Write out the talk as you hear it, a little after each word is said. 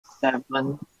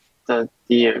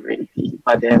7:30 already,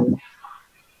 but then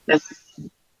let's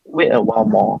wait a while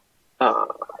more.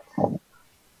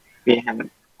 We have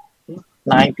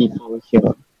 9 people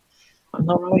here. I'm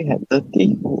not wrong, we have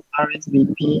 30 who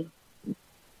RSVP.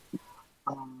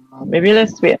 Maybe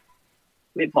let's wait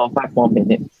for 5 more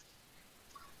minutes.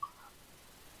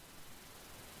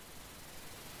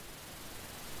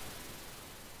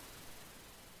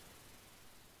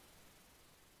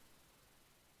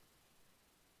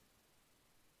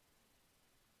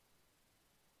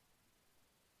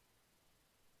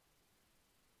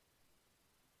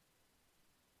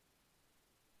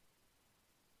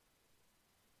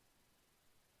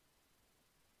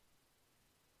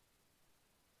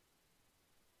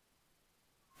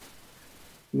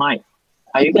 Mike,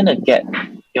 are you gonna get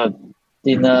your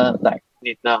dinner like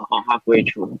later or halfway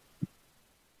through?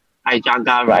 I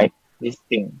jaga, right? This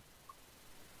thing.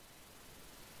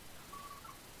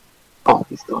 Oh,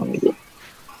 it's gone already.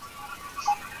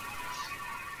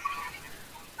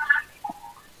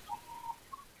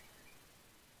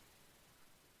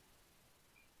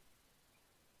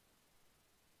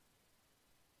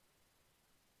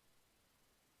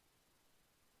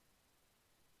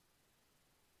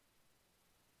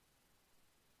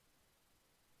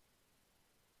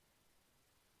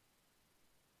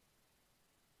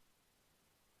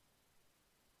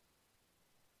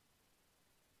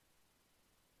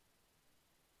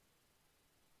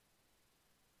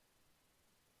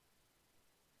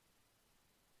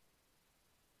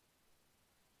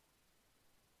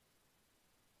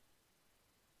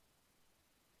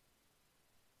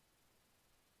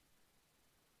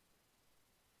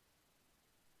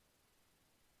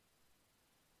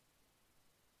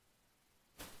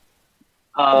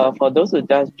 For those who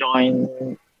just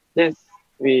joined, let's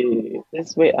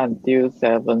wait until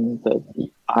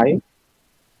 7:35.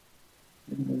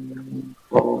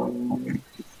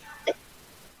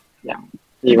 Yeah,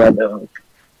 see whether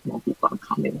more people are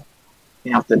coming.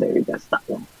 And after that, we just start.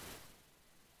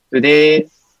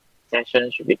 Today's session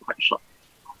should be quite short.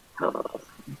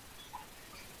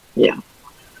 Yeah.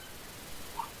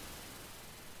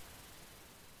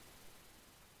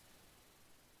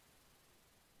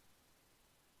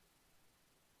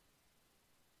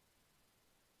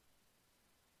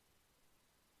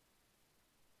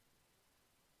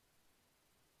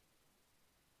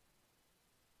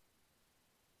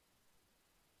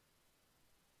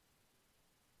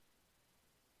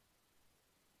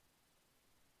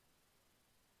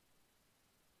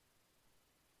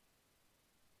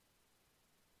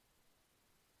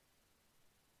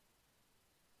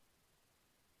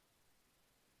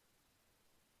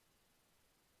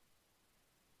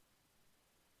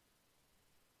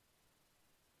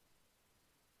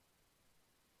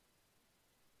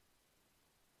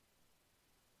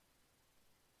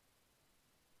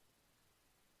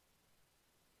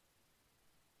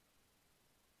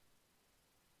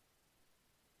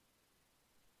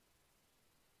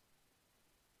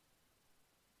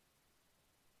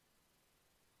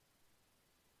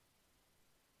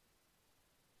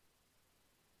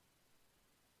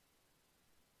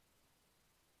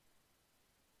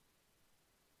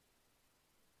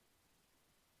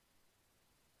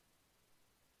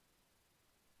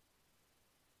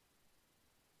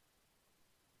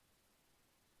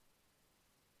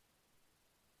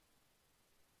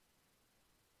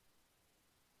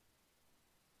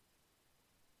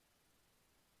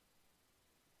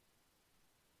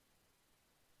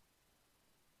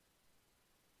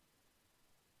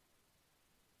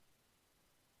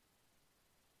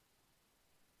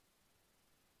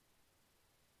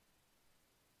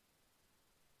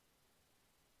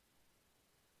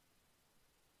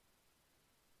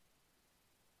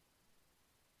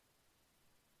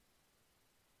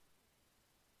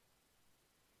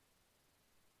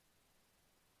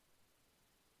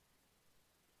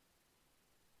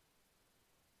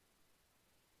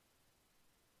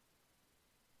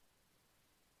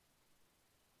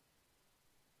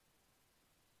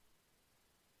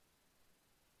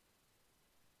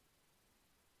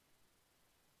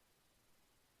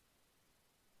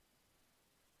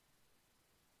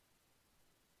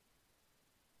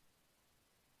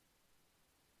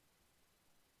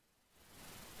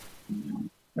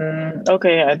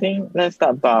 Okay, I think let's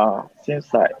start bar.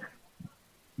 Seems like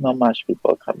not much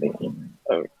people coming in.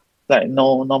 Like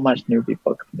not much new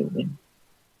people coming in.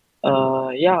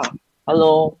 Yeah.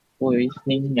 Hello, good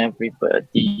evening,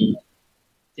 everybody.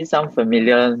 See some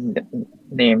familiar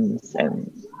names,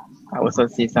 and I also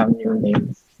see some new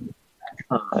names.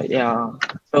 Yeah.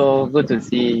 So good to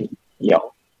see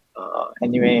y'all.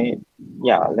 Anyway,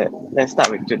 yeah. Let's start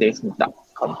with today's meetup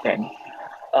content.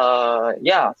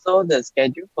 Yeah, so the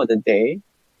schedule for the day,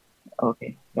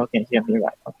 okay, you can hear me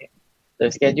right, okay.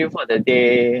 The schedule for the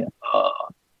day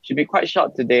should be quite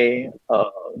short today.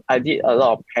 I did a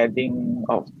lot of padding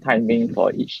of timing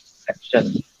for each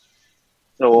section.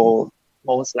 So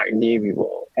most likely we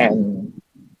will end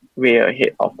way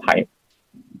ahead of time.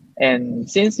 And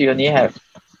since you only have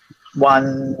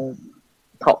one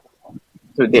talk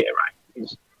today, right?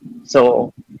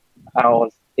 So I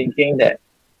was thinking that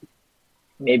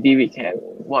maybe we can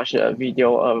watch a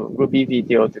video, a Ruby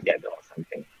video together or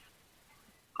something.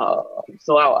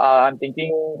 So I'm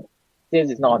thinking, since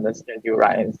it's not on the schedule,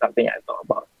 right, and something I thought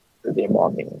about today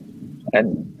morning,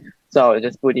 and so I'll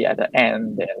just put it at the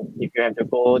end. Then if you have to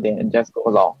go, then just go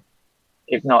along.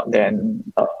 If not,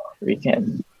 then we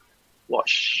can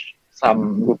watch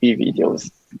some Ruby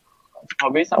videos,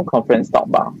 probably some conference talk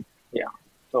bar. Yeah.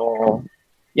 So,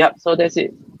 yeah. So that's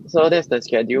it. So that's the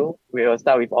schedule. We will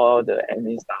start with all the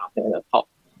admin stuff at the top,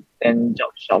 then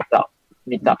job shout out,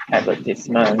 meetup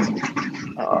advertisement,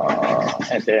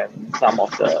 and then some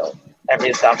of the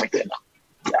admin stuff again.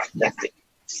 Yeah, that's it.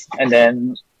 And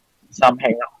then some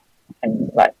hangout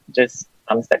and like just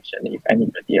some section if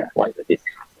anybody wants to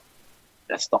discuss.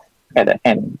 Just stop at the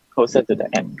end, closer to the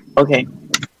end. Okay.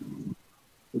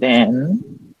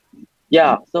 Then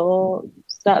yeah, so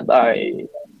start by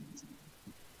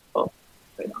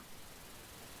wait,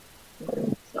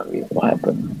 sorry, what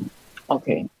happened?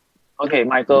 Okay. Okay,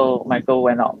 Michael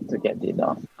went out to get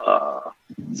dinner.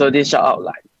 So this shout out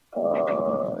like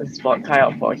it's for kind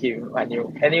of for him. I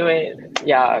knew. Anyway,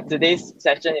 yeah, today's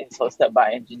session is hosted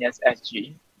by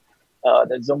Engineers.SG.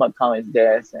 The Zoom account is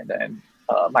theirs, and then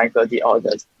Michael did all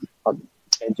the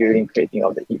scheduling, creating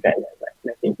of the event, and like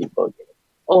letting people in.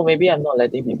 Oh, maybe I'm not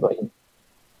letting people in.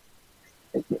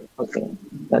 Okay,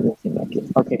 doesn't seem like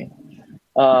it. Okay.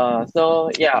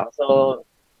 So yeah, so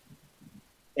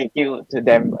thank you to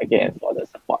them again for the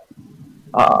support.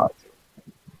 To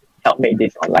help make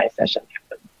this online session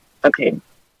happen. Okay.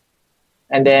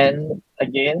 And then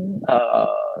again,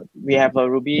 we have a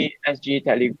RubySG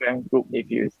Telegram group if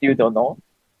you still don't know.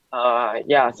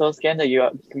 Yeah, so scan the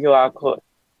QR code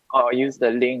or use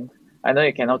the link. I know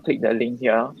you cannot click the link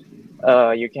here.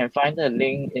 You can find the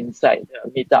link inside the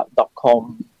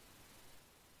meetup.com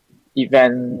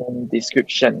event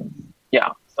description.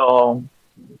 Yeah, so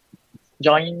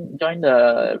join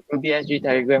the RubySG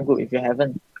Telegram group if you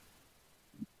haven't.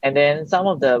 And then some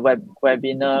of the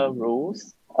webinar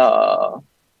rules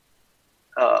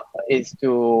is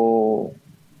to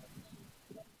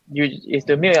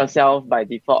mute yourself by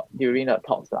default during the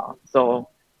talks. So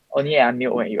only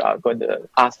unmute when you are going to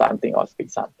ask something or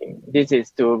speak something. This is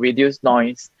to reduce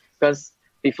noise because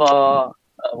before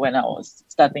when I was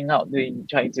starting out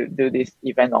trying to do this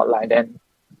event online, then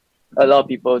a lot of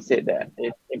people said that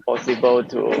it's impossible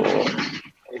to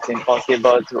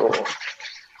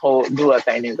do a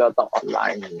technical talk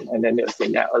online, and then they'll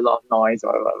say that a lot of noise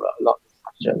or a lot of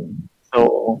discussion.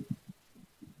 So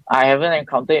I haven't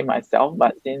encountered it myself,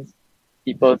 but since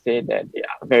people say that they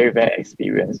are very, very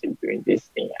experienced in doing this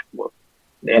thing at work,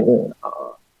 then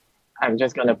I'm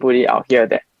just gonna put it out here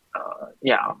that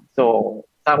yeah, so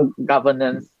some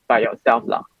governance by yourself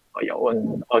or your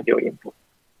own audio input.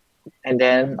 And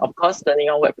then of course turning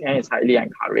on webcam is highly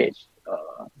encouraged.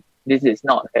 This is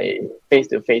not a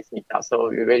face-to-face meetup, so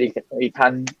we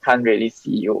can't really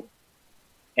see you,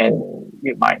 and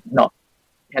you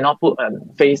cannot put a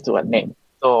face to a name.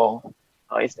 So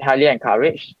it's highly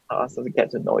encouraged. So we get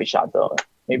to know each other.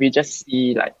 Maybe just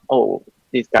see like, oh,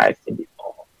 this guy's seen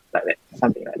before, like that,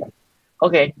 something like that.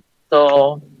 Okay,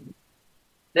 so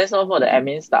that's all for the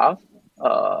admin stuff.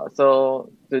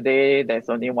 So today there's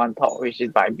only one talk, which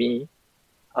is by me.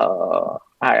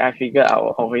 I figured I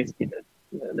will always be the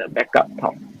backup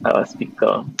talk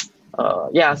speaker.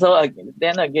 Yeah. So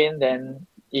then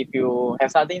if you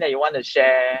have something that you want to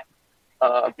share,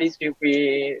 please feel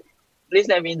free. Please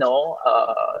let me know.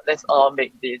 Let's all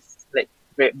make this like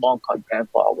create more content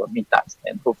for our meetups,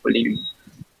 and hopefully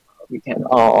we can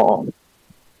all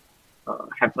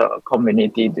have a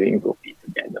community doing Ruby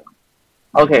together.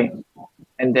 Okay,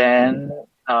 and then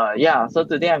yeah. So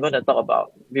today I'm going to talk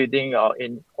about building your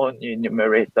own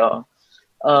enumerator.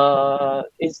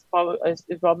 It's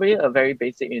probably a very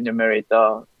basic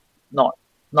enumerator, not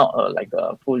like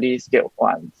a fully scaled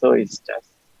one. So it's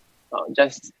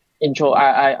just intro.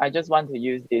 I just want to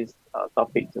use this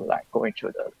topic to like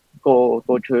go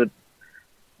through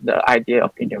the idea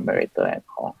of enumerator and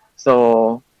all.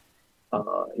 So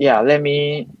yeah, let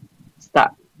me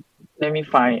start. Let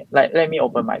me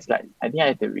open my slides. I think I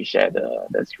have to reshare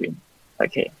the screen.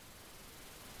 Okay.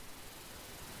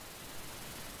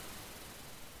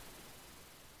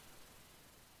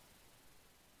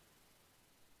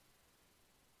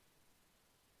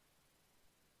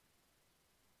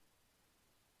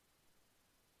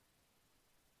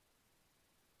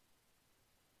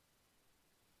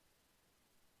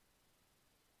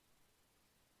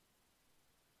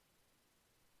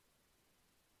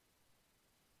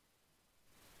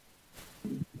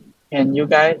 Can you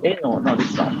guys, no, not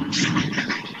this one.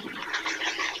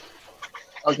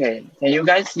 Okay, can you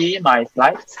guys see my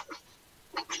slides?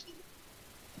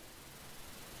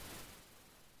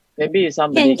 Maybe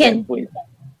somebody can put it.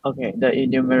 Okay, the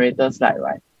enumerator slide,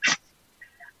 right?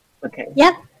 Okay.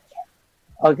 Yep.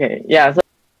 Okay, yeah,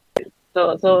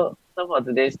 so for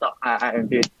today's talk, I'm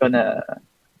gonna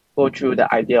go through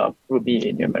the idea of Ruby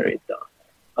enumerator.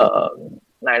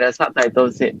 Like the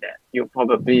subtitle said that you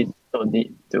probably don't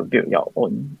need to build your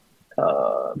own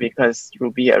because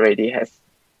Ruby already has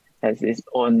its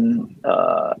own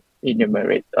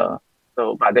enumerator.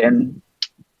 So, but then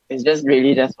it's just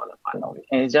really just for the fun of it,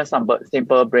 and it's just some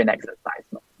simple brain exercise.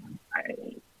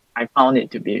 I found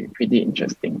it to be pretty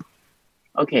interesting.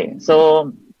 Okay,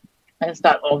 so let's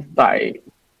start off by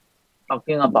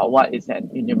talking about what is an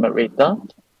enumerator.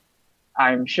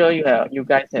 I'm sure you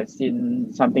guys have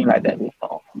seen something like that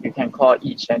before. You can call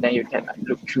each, and then you can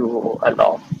look through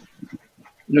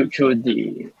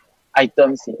the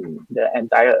items in the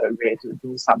entire array to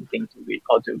do something to it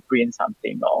or to print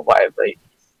something or whatever it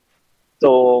is.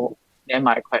 So then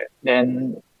I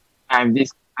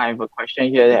have a question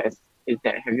here that is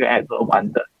that have you ever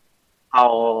wondered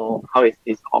how is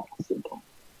this all possible?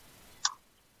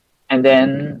 And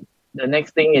then the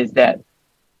next thing is that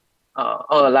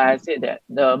like I said that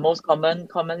the most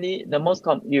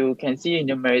you can see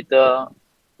enumerator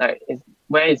like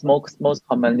where it's most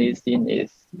commonly seen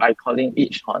is by calling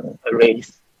each on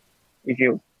arrays. If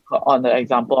you on the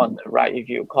example on the right, if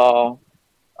you call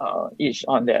each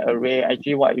on the array,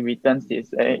 actually what it returns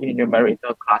is an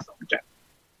enumerator class object.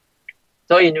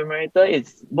 So enumerator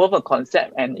is both a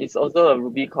concept and it's also a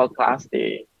Ruby core class.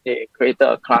 They created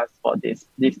a class for this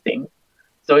thing.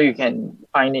 So you can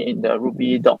find it in the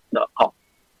ruby.org.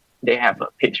 They have a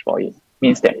page for it.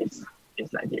 Means that it's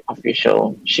like the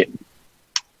official ship.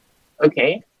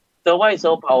 Okay. So what is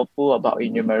so powerful about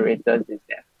enumerators is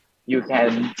that you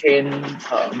can chain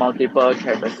multiple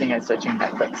traversing and searching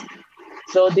methods.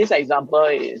 So this example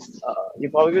is you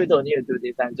probably don't need to do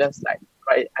this.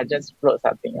 I just wrote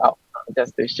something out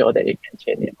just to show that you can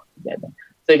chain it together.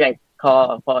 So you can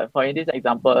call for in this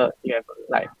example you have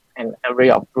like an array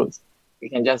of fruits. You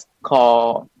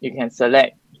can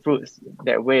select fruits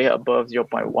that weigh above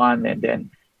 0.1 and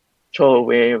then throw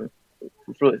away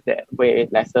fruits that weigh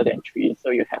lesser than 3.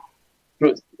 So you have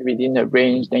fruits within the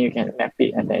range, then you can map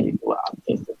it and then you do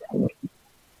things to them.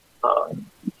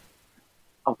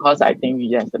 Of course, I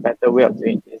think there's a better way of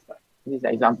doing this. This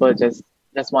example just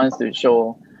wants to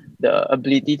show the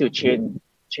ability to chain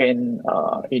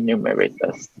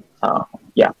enumerators.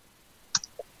 Yeah.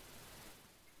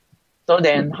 So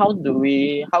then how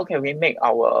can we make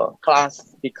our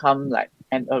class become like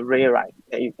an array, right?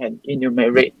 That you can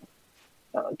enumerate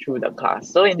through the class.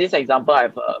 So in this example, I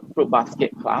have a fruit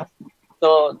basket class.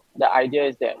 So the idea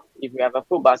is that if you have a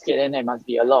fruit basket, then there must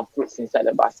be a lot of fruits inside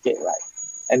the basket, right?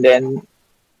 And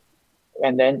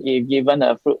then if given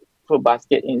a fruit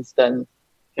basket instance,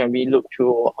 can we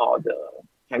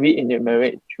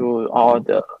enumerate through all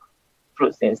the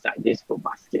fruits inside this fruit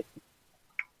basket?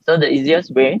 So the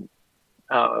easiest way,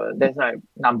 that's like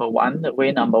number one. The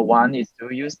way number one is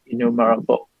to use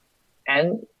enumerable.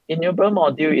 And enumerable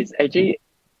module is actually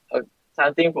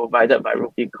something provided by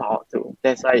Ruby core too.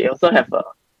 That's why you also have a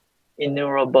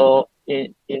enumerable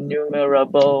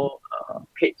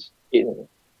page in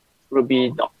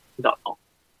ruby.org.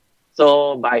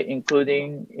 So by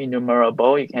including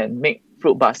enumerable, you can make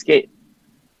fruit basket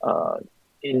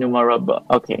enumerable.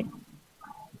 Okay.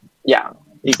 Yeah,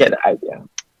 you get the idea.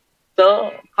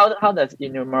 So how does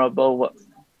enumerable work?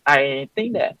 I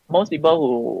think that most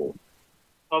people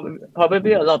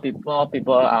probably a lot of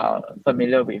people are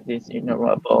familiar with this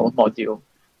enumerable module.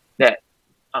 That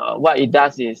what it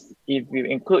does is if you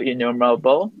include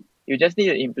enumerable, you just need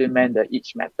to implement the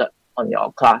each method on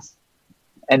your class.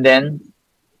 And then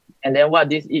what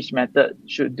this each method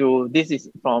should do, this is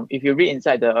from, if you read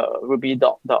inside the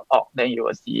ruby.org, then you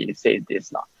will see it says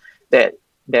this now, that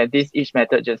this each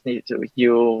method just needs to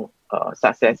yield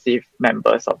successive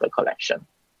members of the collection.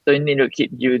 So you need to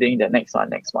keep yielding the next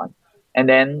one. And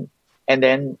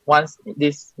then once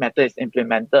this method is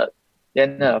implemented,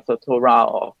 then a plethora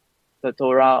of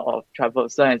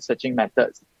traversal and searching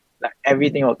methods, like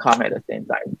everything will come at the same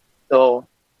time. So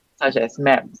such as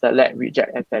map, select,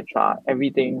 reject, etc.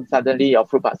 Everything, suddenly your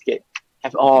fruit basket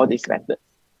have all these methods.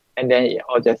 And then it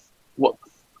all just works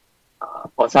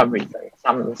for some reason,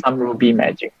 some Ruby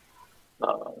magic.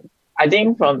 I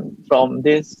think from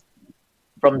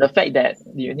the fact that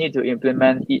you need to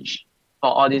implement each for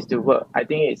all this to work, I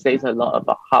think it says a lot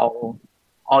about how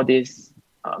all these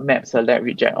map, select,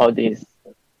 reject, all these,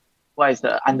 what is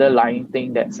the underlying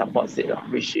thing that supports it,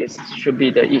 which should be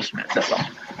the each method.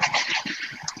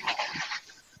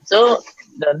 So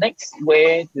the next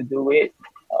way to do it,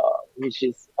 which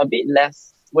is a bit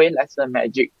way lesser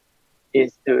magic,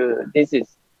 is this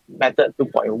is method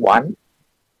 2.1,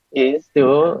 is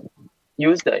to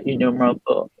use the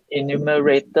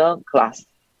enumerator class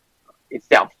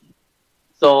itself.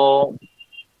 So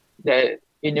the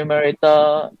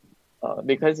enumerator,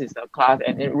 because it's a class,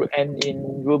 and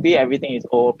in Ruby everything is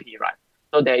OOP, right?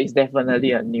 So there is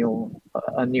definitely a new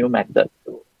method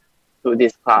to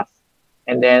this class,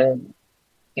 and then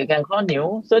you can call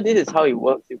new. So this is how it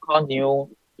works. You call new,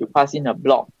 you pass in a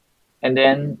block, and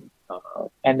then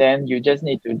you just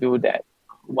need to do that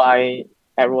y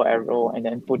arrow, and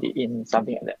then put it in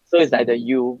something like that. So it's like the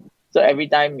U. So every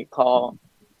time we call,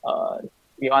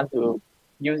 we want to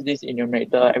use this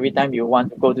enumerator, every time you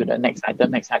want to go to the next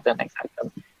item,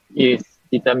 is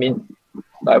determined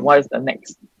by what is the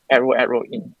next arrow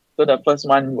in. So the first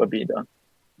one will be the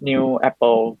new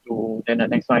apple 2, then the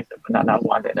next one is the banana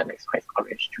 1, then the next one is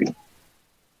orange 3.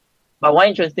 But one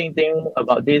interesting thing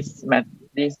about this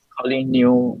calling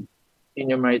new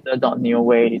enumerator.new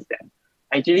way is that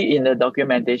actually in the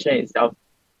documentation itself,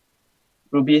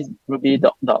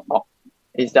 ruby.org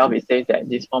itself, it says that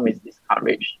this form is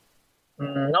discouraged.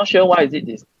 Not sure why is it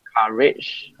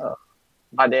discouraged,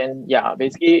 but then yeah,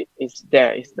 basically it's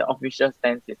the official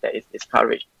stance is that it's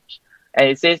discouraged, and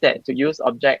it says that to use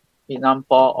object enum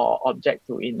for or object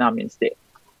to enum instead.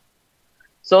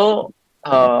 So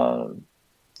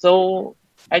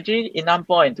actually enum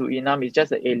for and to enum is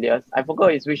just an alias. I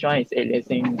forgot which one is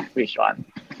aliasing which one,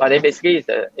 but then basically it's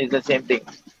the same thing.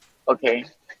 Okay,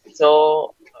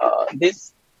 so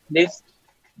this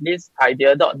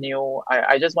idea.new,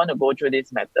 I just want to go through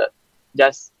this method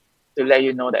just to let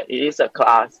you know that it is a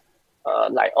class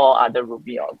like all other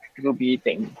Ruby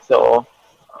things. So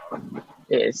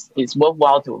it's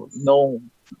worthwhile to know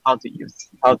how to use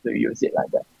it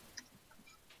like that.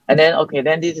 And then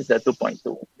then this is the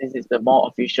 2.2. This is the more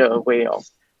official way of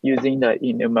using the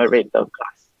enumerator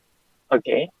class.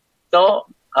 Okay, so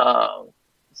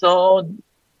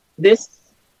this,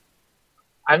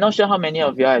 I'm not sure how many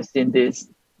of you have seen this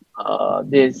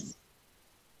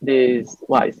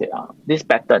this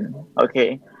pattern.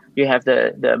 Okay, you have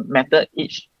the method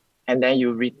each, and then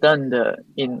you return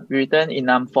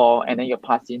enum for, and then you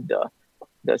pass in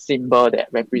the symbol that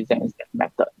represents that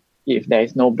method if there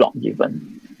is no block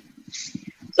given.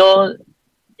 So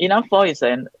enum for is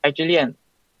actually a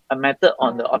method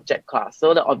on the object class.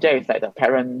 So the object is like the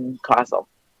parent class of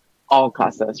all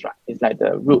classes, right? It's like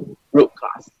the root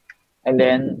class. And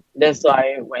then that's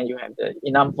why when you have the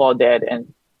enum for there,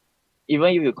 then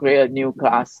even if you create a new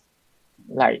class,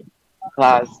 like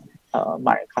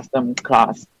my custom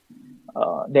class,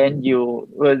 then you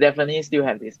will definitely still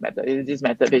have this method. This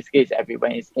method basically is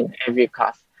everywhere, it's in every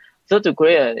class. So to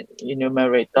create an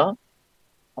enumerator,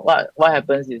 what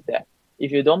happens is that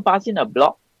if you don't pass in a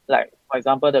block, like for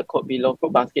example the code below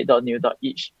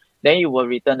fruitbasket.new.each, then you will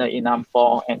return the enum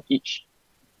for and each.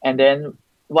 And then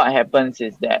what happens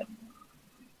is that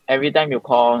every time you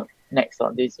call next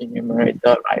on this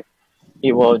enumerator, right,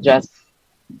 it will just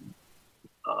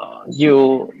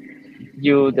you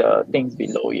the things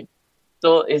below it.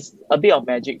 So it's a bit of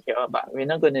magic here, but we're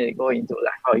not going to go into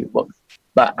like how it works.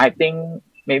 But I think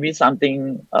maybe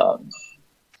something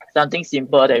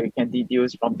simple that we can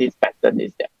deduce from this pattern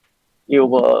is that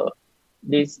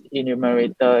this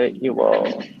enumerator, you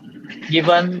will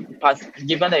given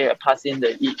that you pass in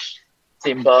the each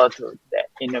symbol to that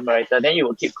enumerator, then you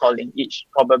will keep calling each,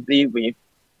 probably with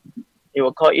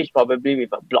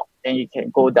a block. Then you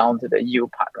can go down to the U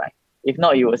part, right? If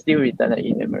not, you will still return the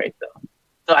enumerator.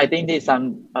 So I think this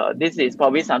is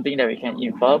probably something that we can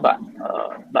infer, but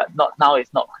not now.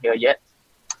 It's not clear yet.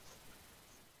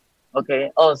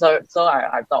 Okay. Oh, so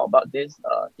I thought about this.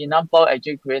 Enum for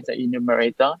actually creates an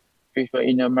enumerator, which will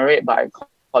enumerate by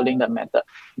calling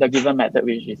the given method,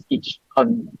 which is each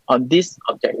on this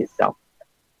object itself.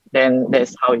 Then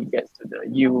that's how it gets to the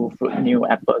U, fruit, new,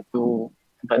 apple 2,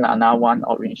 banana 1,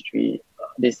 orange 3.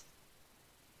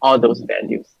 All those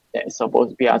values that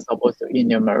we are supposed to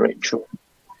enumerate through.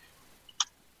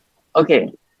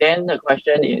 Okay. Then the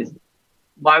question is,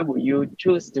 why would you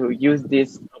choose to use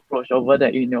this approach over the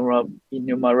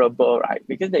enumerable, right?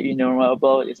 Because the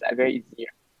enumerable is like very easy.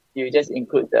 You just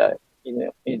include the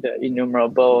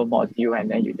enumerable module,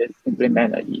 and then you just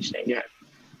implement each,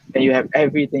 and you have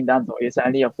everything done for you.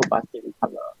 Suddenly your fruit basket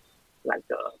becomes like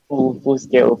a full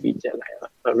scale feature, like an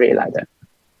array like that.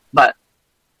 But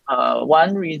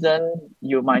one reason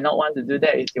you might not want to do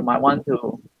that is you might want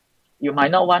to you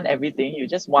might not want everything. You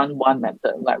just want one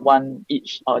method, like one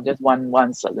each, or just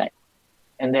one select,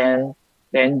 and then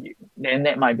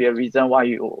that might be a reason why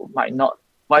you might not.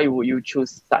 Why would you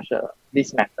choose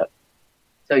this method?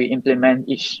 So you implement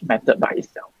each method by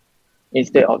itself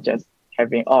instead of just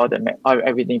having all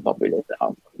everything populated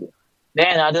out for you.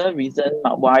 Then another reason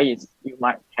why is you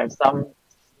might have some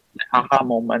aha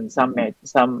moment, some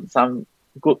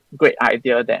great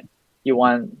idea that you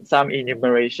want some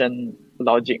enumeration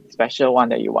logic, special one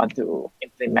that you want to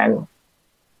implement.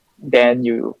 Then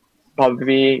you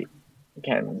probably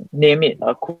can name it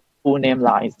a cool name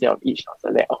instead of each or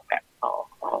select or map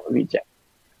or reject.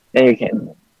 Then you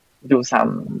can do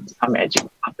some magic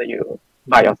after you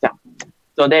by yourself.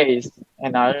 So that is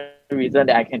another reason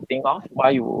that I can think of why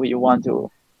you want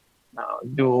to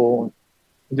do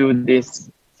this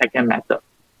second method.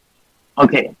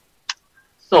 Okay,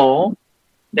 so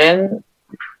then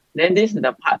this is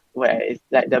the part where it's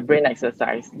like the brain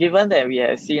exercise. Given that we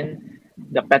have seen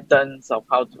the patterns of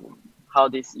how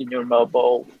this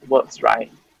enumerable works,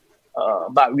 right?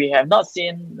 But we have not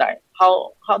seen like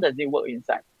how does it work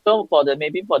inside. So for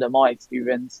the more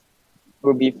experienced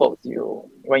Ruby folks,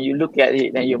 when you look at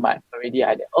it, then you might already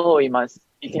idea,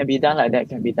 it can be done like that,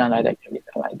 can be done like that, can be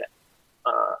done like that.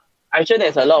 I'm sure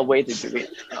there's a lot of ways to do it,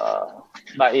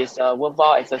 but it's a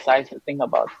worthwhile exercise to think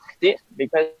about it,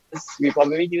 because we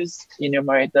probably use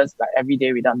enumerators like every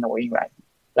day without knowing, right?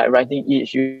 Like writing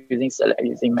each, using select,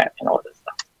 using map, and all this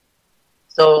stuff.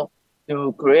 So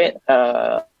to create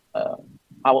our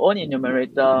own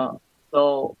enumerator,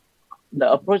 so the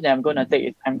approach that I'm going to take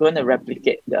is I'm going to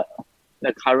replicate the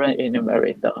current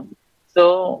enumerator.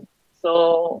 So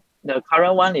the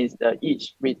current one is the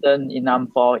each written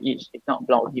enum for each is not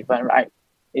block given, right?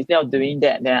 Instead of doing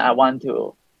that, then I want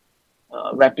to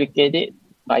replicate it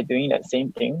by doing the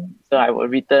same thing. So I will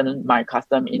return my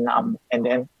custom enum, and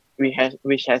then which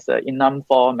has a enum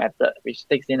for method, which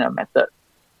takes in a method,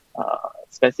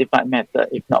 specified method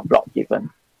if not block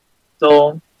given.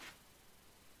 So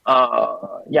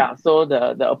so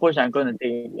the approach I'm going to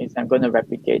take is I'm going to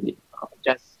replicate it,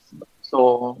 just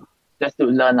to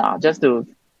learn, just to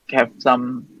have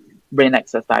some brain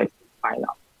exercise to find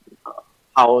out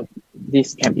how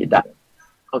this can be done.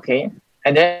 Okay,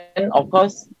 and then of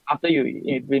course after you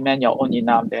implement your own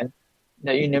enum, then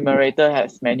the enumerator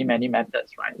has many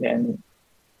methods, right? Then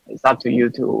it's up to you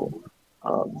to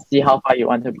see how far you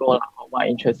want to go, or what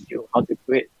interests you, how to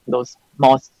create those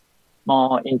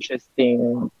more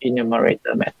interesting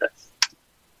enumerator methods.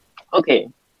 Okay,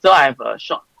 so I have a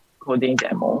short coding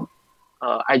demo.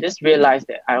 I just realized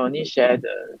that I only share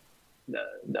the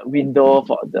window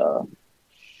for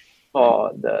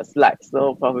the slides,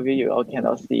 so probably you all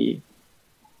cannot see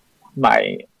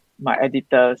my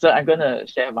editor. So I'm gonna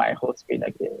share my whole screen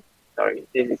again. Sorry,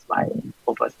 this is my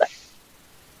oversight.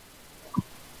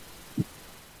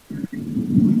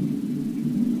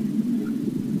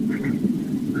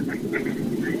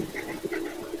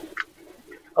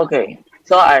 Okay,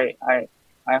 so I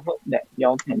hope that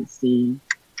y'all can see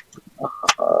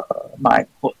my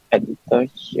code editor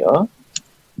here.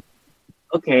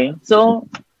 Okay, so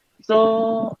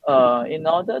in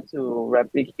order to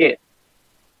replicate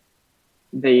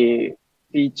the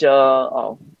feature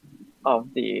of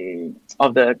the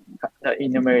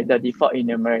enumerator, the default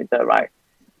enumerator, right?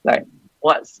 Like,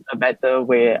 what's a better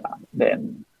way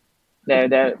than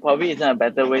there probably isn't a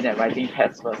better way than writing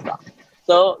tests first.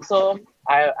 So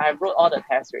I wrote all the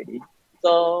tests already.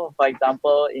 So for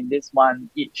example, in this one,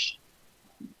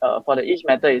 for the each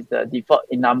method is the default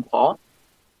enum for,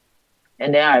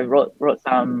 and then I wrote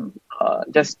some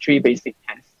just 3 basic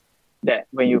tests that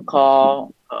when you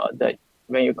call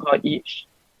each,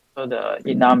 so the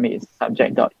enum is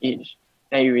subject.each,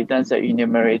 then you return the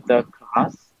enumerator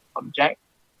class object,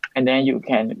 and then you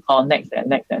can call next and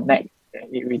next and next.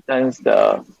 It returns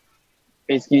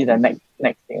basically the next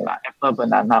thing, like apple,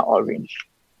 banana, orange.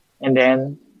 And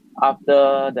then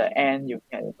after the end, you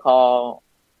call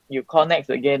next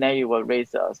again, then you will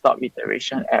raise a stop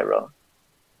iteration error.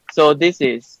 So this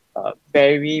is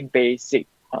very basic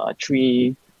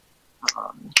 3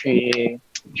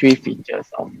 features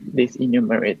of this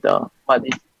enumerator, what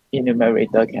this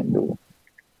enumerator can do.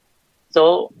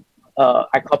 So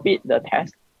I copied the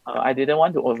test. I didn't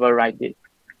want to overwrite it,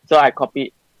 so I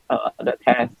copied the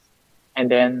test, and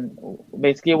then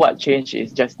basically what changed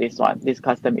is just this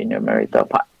custom enumerator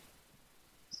part.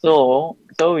 So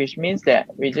which means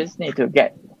that we just need to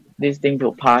get this thing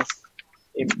to pass.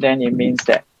 Then it means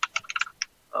that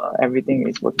everything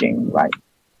is working right.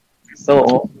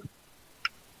 So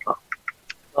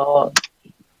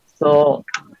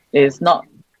it's not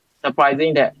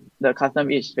surprising that the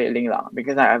custom each failing lah,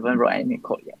 because I haven't wrote any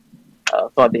code yet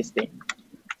for this thing.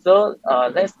 So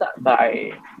let's start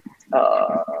by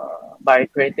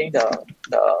creating the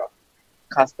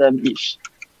custom each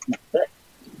method,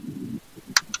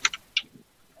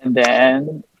 and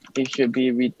then it should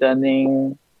be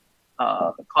returning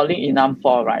calling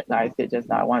enum4, right? Like I said just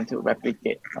now, I want to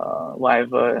replicate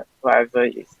whatever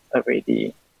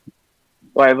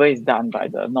is done by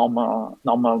the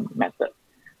normal method.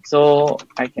 So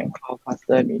I can call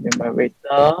custom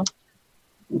enumerator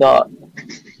dot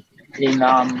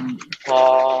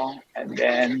enum4 and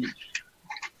then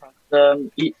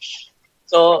custom each.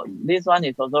 So this one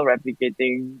is also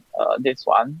replicating this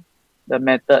one. The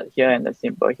method here and the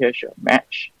symbol here should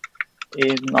match.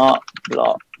 If not,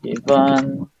 block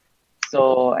even.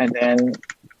 So, and then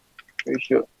we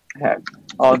should have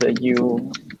all the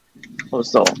U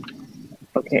also.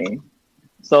 Okay.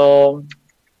 So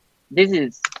this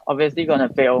is obviously going to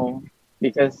fail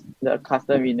because the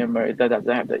custom enumerator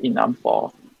doesn't have the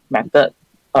enum4 method.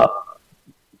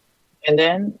 And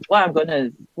then what I'm going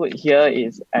to put here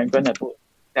is I'm going to put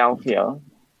self here,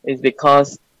 is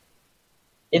because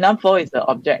enum4 is the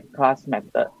object class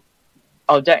method.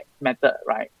 Object method,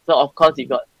 right? So of course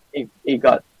the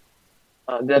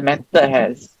method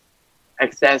has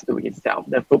access to itself,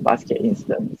 the fruit basket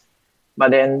instance.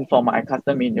 But then for my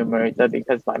custom enumerator,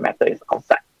 because my method is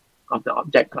outside of the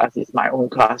object class, is my own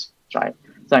class, right?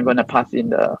 So I'm going to pass in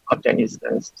the object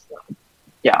instance.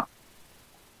 Yeah,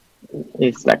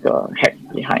 it's like a hack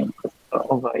behind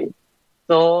over it.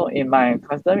 So in my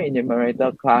custom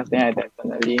enumerator class, then I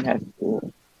definitely have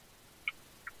to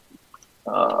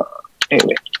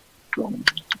wait. I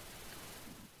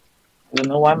don't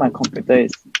know why my computer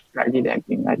is slightly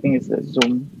lagging. I think it's the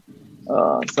Zoom.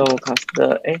 So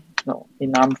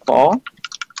enum4,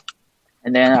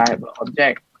 and then I have an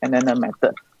object and then a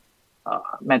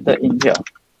method in here.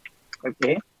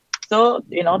 Okay. So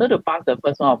in order to pass the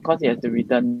first one, of course, you have to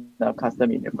return the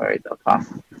custom enumerator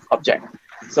class object.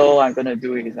 So what I'm going to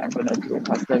do is I'm going to do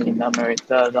custom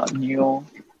enumerator.new,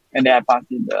 and then I pass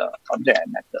in the object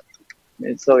and method.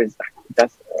 And so it's like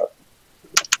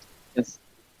just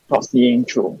proceeding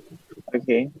through.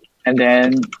 Okay. And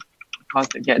then of course,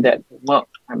 to get that to work,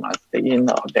 I must take in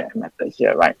the object and method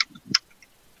here, right?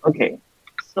 Okay.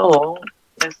 So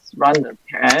let's run the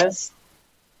test.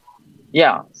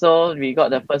 Yeah, so we got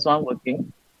the first one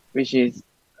working, which is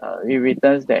it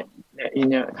returns that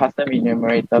custom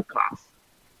enumerator class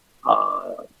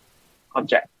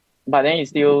object, but then it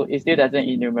still doesn't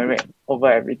enumerate over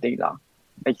everything lah.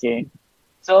 Okay,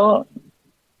 so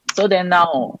then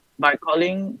now by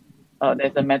calling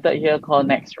there's a method here called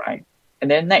next, right? And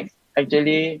then next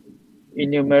actually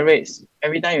enumerates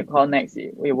every time you call next,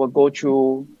 it will go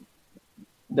through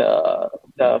the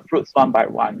fruits one by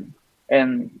one,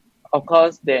 and of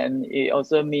course, then it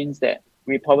also means that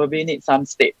we probably need some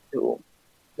state to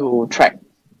track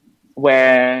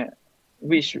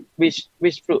which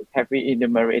fruit have we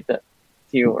enumerated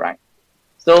till, right?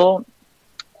 So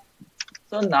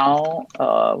now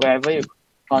wherever you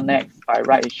connect by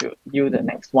right, it should yield the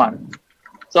next one.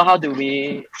 So how do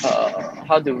we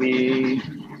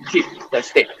keep the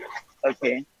state?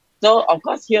 Okay. So of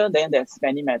course here then there's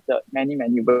many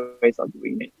ways of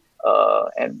doing it.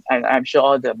 And I'm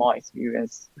sure the more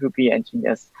experienced Ruby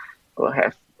engineers will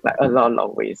have like a lot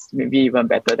of ways, maybe even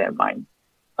better than mine.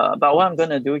 But what I'm going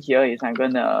to do here is I'm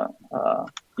going to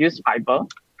use fiber.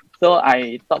 So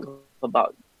I talked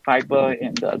about fiber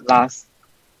in the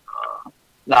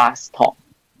last talk.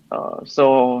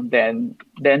 So then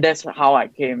that's how I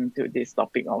came to this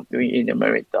topic of doing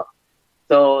enumerator.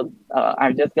 So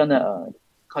I'm just going to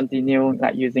continue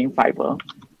like using fiber.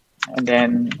 And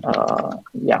then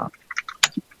yeah,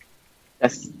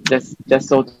 just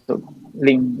so to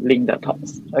link the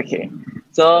talks. Okay,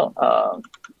 so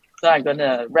I'm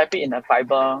gonna wrap it in a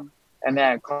fiber, and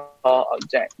then I call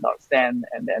object.send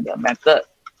and then the method,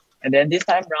 and then this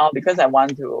time around, because I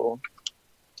want to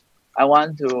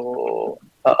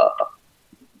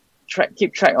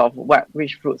keep track of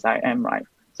which fruits I am, right?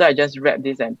 So I just wrap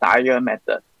this entire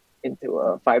method into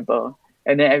a fiber,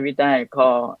 and then every time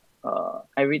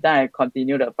I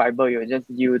continue the fiber, you'll just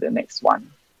yield the next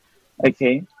one.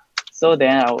 Okay, so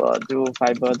then I will do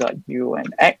fiber.u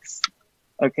and x.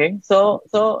 Okay, so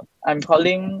I'm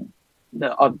calling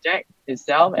the object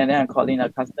itself, and then I'm calling a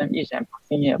custom each and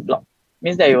passing in a block.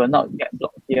 Means that you will not get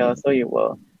blocked here, so you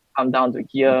will come down to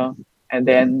here, and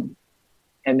then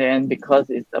because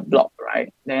it's a block,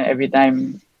 right? Then every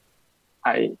time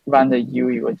I run the u,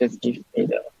 it will just give me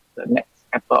the next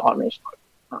apple, orange.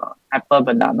 Apple,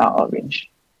 banana, orange.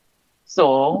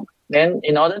 So then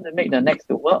in order to make the next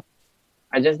to work,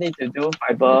 I just need to do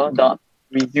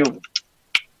fiber.resume.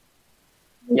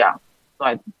 Yeah.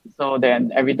 So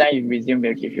then every time you resume,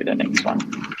 we'll give you the next one.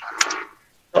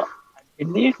 So I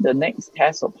believe the next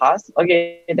test will pass.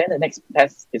 Okay, then the next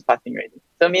test is passing already.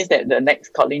 So it means that the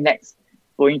next calling next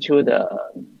going through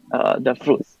the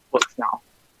fruits works now.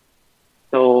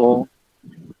 So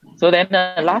then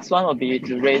the last one will be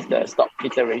to raise the stop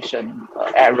iteration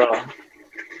error.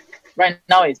 Right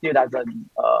now it still doesn't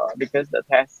because the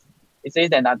test it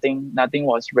says that nothing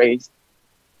was raised.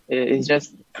 It's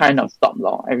just kind of stop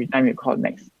law every time you call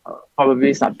next.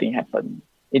 Probably something happened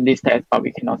in this test, but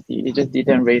we cannot see. It just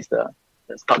didn't raise the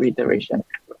stop iteration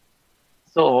error.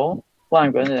 So what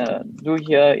I'm going to do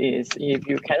here is if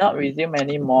you cannot resume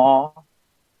anymore,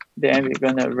 then we're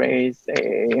going to raise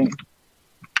a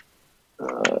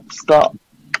stop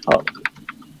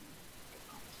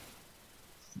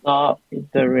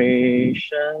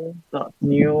iteration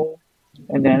new,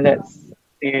 and then let's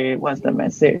see what's the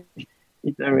message.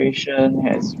 Iteration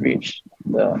has reached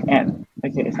the end.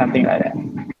 Okay, something like that.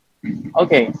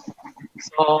 Okay,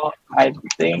 so I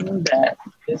think that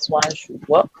this one should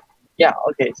work. Yeah,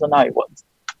 okay, so now it works.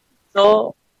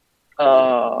 So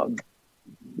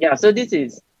yeah, so this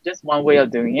is just one way of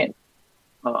doing it.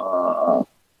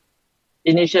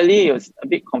 Initially it was a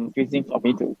bit confusing for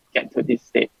me to get to this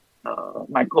state.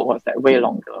 My code was like way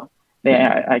longer. Then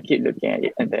I keep looking at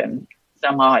it, and then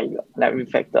somehow I like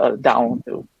refactor down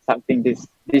to something this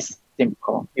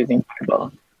simple using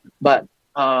fiber. But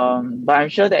I'm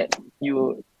sure that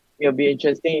it'll be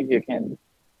interesting if you can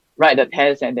write the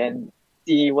test and then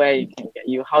see where you can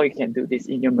how you can do this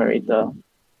enumerator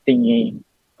thingy.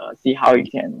 See how you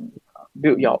can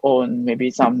build your own,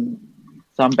 maybe some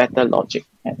better logic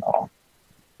and all.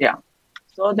 Yeah.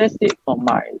 So that's it for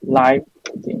my live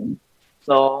coding.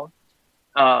 So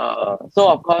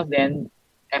of course then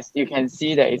as you can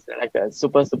see that it's like a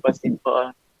super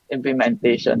simple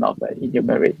implementation of an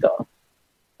enumerator.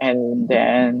 And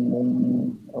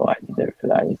then I didn't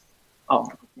realize.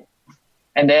 Okay.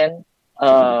 And then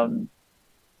of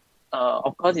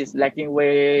course it's lacking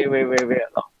way a lot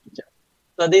of features.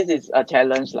 So this is a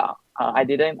challenge lah. I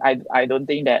don't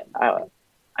think that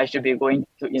I should be going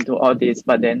into all this,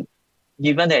 but then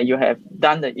given that you have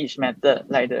done the each method,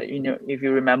 like if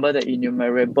you remember the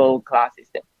enumerable class is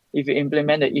that if you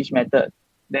implement the each method,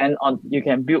 then you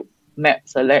can build map,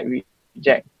 select,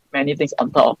 reject, many things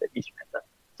on top of the each method.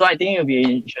 So I think it'll be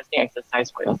an interesting exercise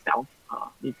for yourself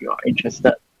if you are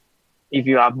interested. If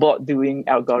you are bored doing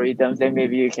algorithms, then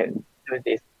maybe you can do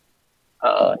this.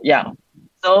 Yeah.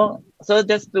 So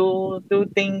just two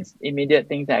things, immediate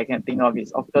things that I can think of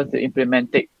is of course to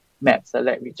implement map,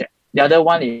 select, reject. The other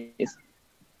one is,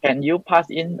 can you pass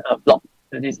in a block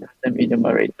to this custom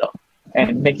enumerator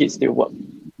and make it still work?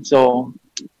 So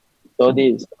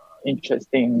this is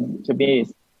interesting to me.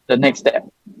 Is the next step.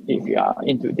 If you are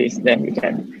into this, then you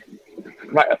can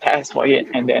write a test for it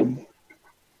and then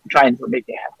try to make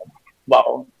it happen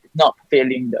while not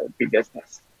failing the previous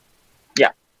test.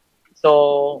 Yeah.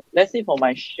 So let's see for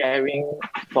my sharing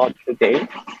for today.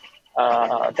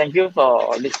 Thank you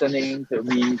for listening to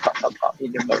me talk about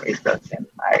enumerators, and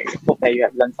I hope that you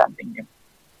have learned something new.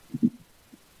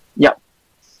 Yep.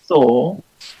 So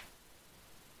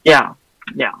yeah,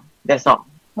 that's all.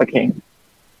 Okay.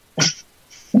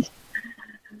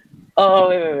 Oh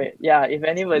wait. Yeah, if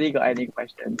anybody got any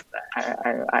questions,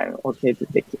 I'm okay to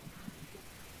take it.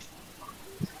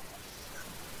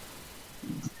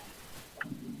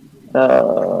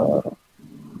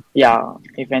 Yeah,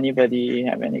 if anybody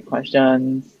have any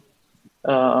questions,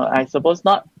 I suppose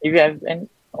not. If you have any,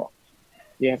 do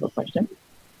you have a question?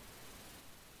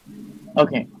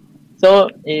 Okay, so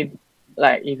if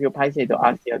you paiseh to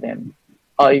ask here, then,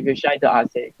 or if you're shy to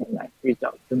ask here, you can reach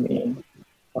out to me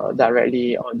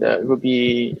directly on the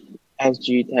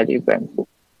RubySG Telegram group.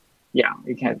 Yeah,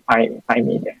 you can find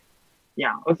me there.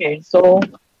 Yeah. Okay. So.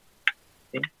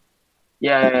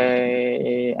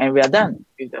 Yay, and we are done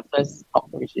with the first talk,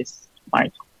 which is my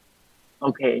talk.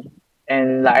 Okay,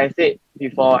 and like I said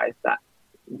before I start,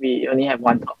 we only have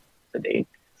one talk today.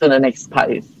 So the next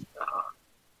part is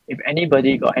if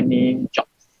anybody got any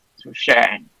jobs to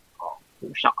share or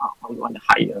to shout out or you want to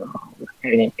hire or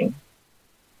anything.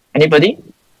 Anybody?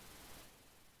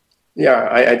 Yeah,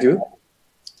 I do.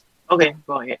 Okay,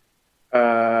 go ahead.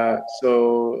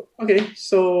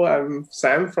 So I'm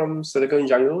Sam from Silicon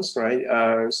Engineers,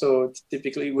 right? So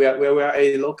typically we are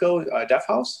a local dev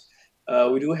house.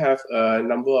 We do have a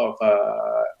number of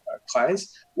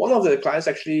clients. One of the clients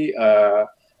actually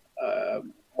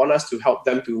want us to help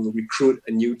them to recruit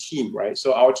a new team, right?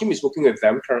 So our team is working with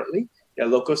them currently. They're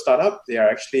a local startup. They are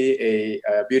actually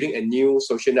building a new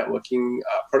social networking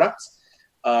product.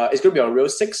 It's going to be on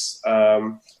Rails 6,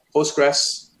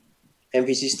 Postgres,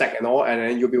 MVC stack and all, and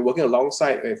then you'll be working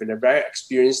alongside with a very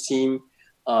experienced team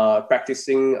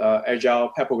practicing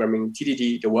agile pair programming,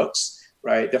 TDD, the works,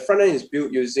 right? The front end is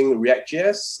built using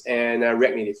React.js and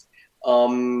React Native.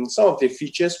 Some of the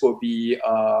features will be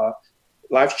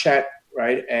live chat,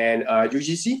 right? And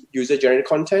UGC, user-generated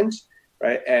content,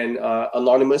 right? And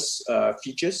anonymous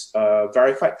features,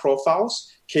 verified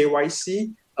profiles,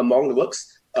 KYC, among the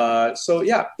works. So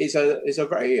yeah, it's a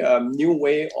very new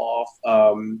way of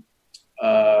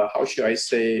how should I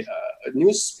say, a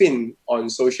new spin on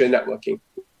social networking.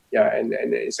 Yeah, and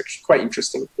it's actually quite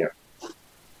interesting. Yeah.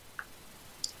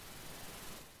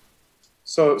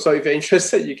 So if you're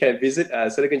interested, you can visit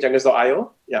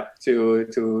siliconjungles.io. Yeah,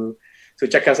 to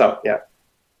check us out. Yeah.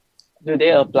 Do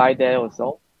they apply there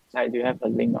also? Like, do you have a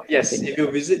link? Or yes, if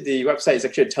you visit the website, it's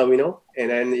actually a terminal, and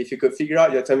then if you could figure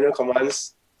out your terminal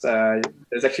commands,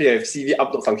 there's actually a CV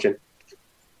upload function.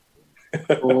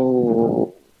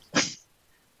 Oh.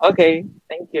 Okay,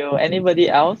 thank you. Anybody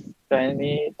else got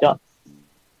any jobs?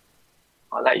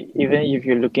 Or like, even if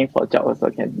you're looking for a job, also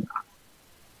can.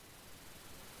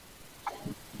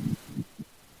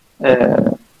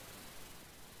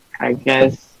 I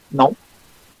guess no.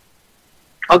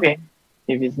 Okay,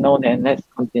 if it's no, then let's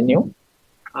continue.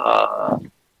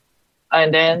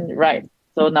 And then right,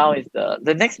 so now is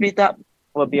the next meetup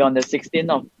will be on the 16th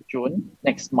of June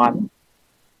next month.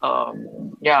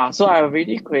 Yeah, so I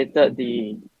already created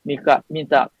the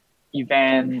meetup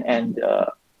event and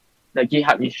the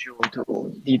GitHub issue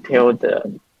to detail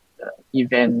the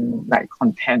event like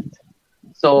content.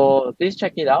 So please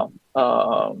check it out.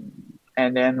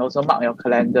 And then also mark your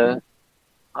calendar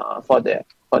for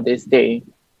this day.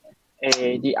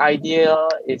 The idea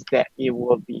is that it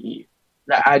will be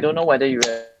like, I don't know whether you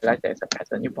realize that as a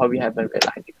person, you probably haven't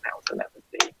realized it, I also never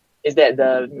say, is that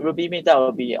the Ruby meetup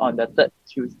will be on the 3rd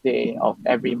Tuesday of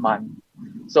every month.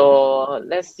 So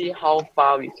let's see how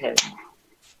far we can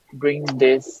bring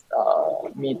this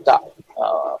meetup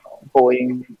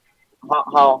going,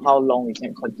 how long we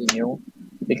can continue,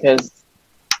 because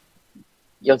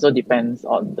it also depends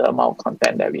on the amount of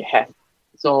content that we have.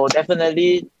 So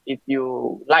definitely, if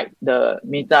you like the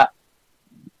meetup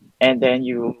and then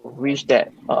you wish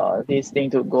that this thing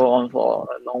to go on for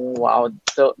a long while,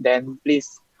 so then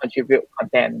please contribute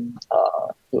content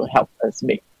to help us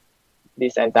make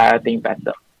this entire thing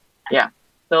better. Yeah.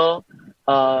 So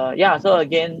so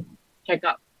again, check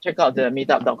out the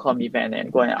meetup.com event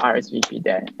and go and RSVP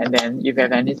there. And then if you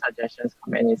have any suggestions,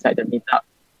 comment inside the meetup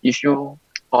issue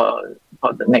for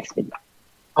the next meetup.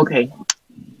 Okay.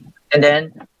 And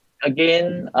then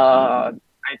again,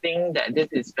 I think that this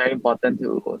is very important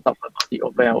to talk about it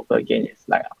over and over again. It's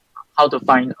like how to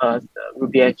find us, the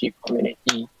RubySG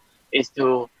community, is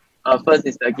to first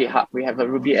is the GitHub. We have a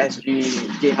RubySG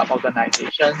GitHub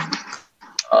organization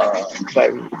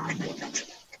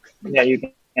where you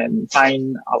can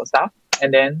find our stuff.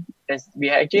 And then we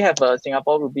actually have a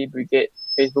Singapore Ruby Brigade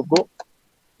Facebook group.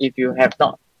 If you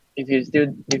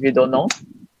don't know,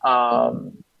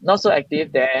 not so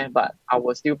active there, but I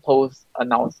will still post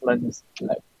announcements,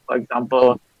 like for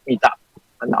example, Meetup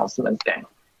announcements there.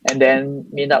 And then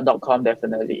Meetup.com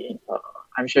definitely.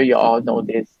 I'm sure you all know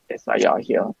this. That's why you are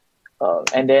here.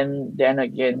 And then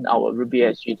again, our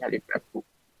RubySG Telegram group.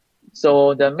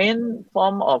 So the main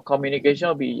form of communication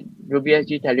will be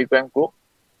RubySG Telegram group.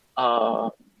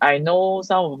 I know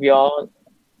some of y'all,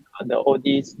 the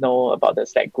ODs, know about the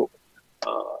Slack group.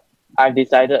 I've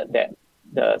decided that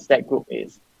the Slack group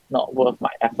is not worth my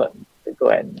effort to go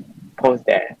and post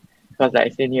there, because I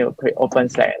still need to create open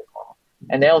Slack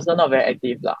and they're also not very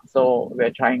active lah. So we're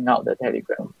trying out the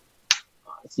Telegram,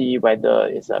 see whether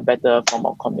it's a better form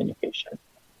of communication.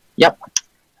 Yep.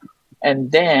 And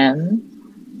then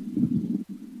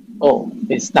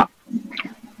it's stuck.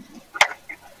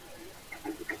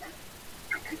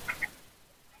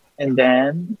 And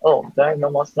then do I have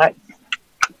no more slides?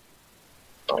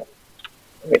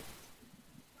 Wait.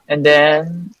 And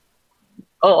then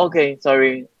okay,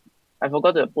 sorry, I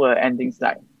forgot to put an ending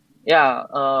slide. Yeah,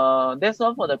 that's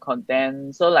all for the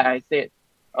content. So like I said,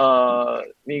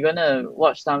 we're gonna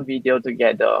watch some video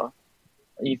together.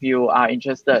 If you are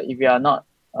interested, if you are not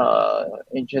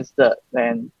interested,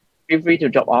 then feel free to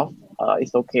drop off.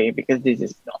 It's okay, because this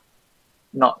is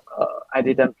not I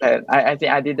didn't plan. I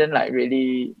think I didn't like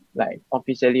really like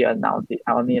officially announce it.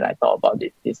 I only like thought about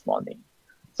it this morning.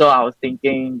 So I was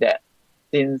thinking that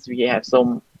since we have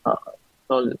so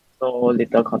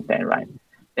little content, right?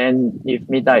 Then if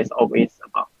Meetup is always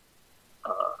about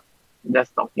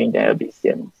just talking there a bit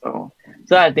sian. So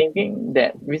I'm thinking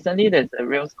that recently there's a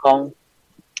RailsConf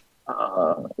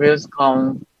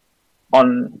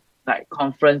on like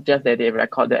conference just that they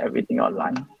recorded everything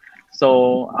online.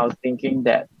 So I was thinking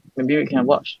that maybe we can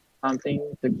watch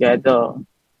something together.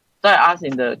 So I asked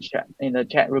in the chat,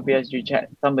 RubySG chat,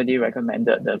 somebody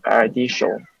recommended the variety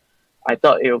show. I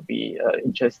thought it would be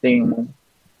interesting,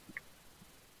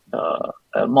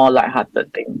 a more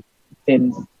lighthearted thing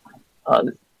since uh,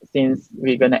 since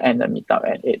we're gonna end the meetup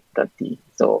at 8:30.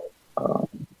 So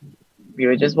we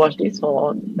will just watch this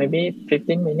for maybe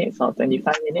 15 minutes or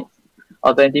 25 minutes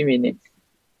or 20 minutes.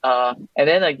 And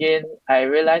then again, I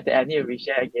realized that I need to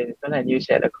reshare again because I need to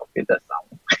share the computer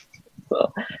sound.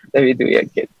 So let me do it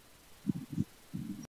again.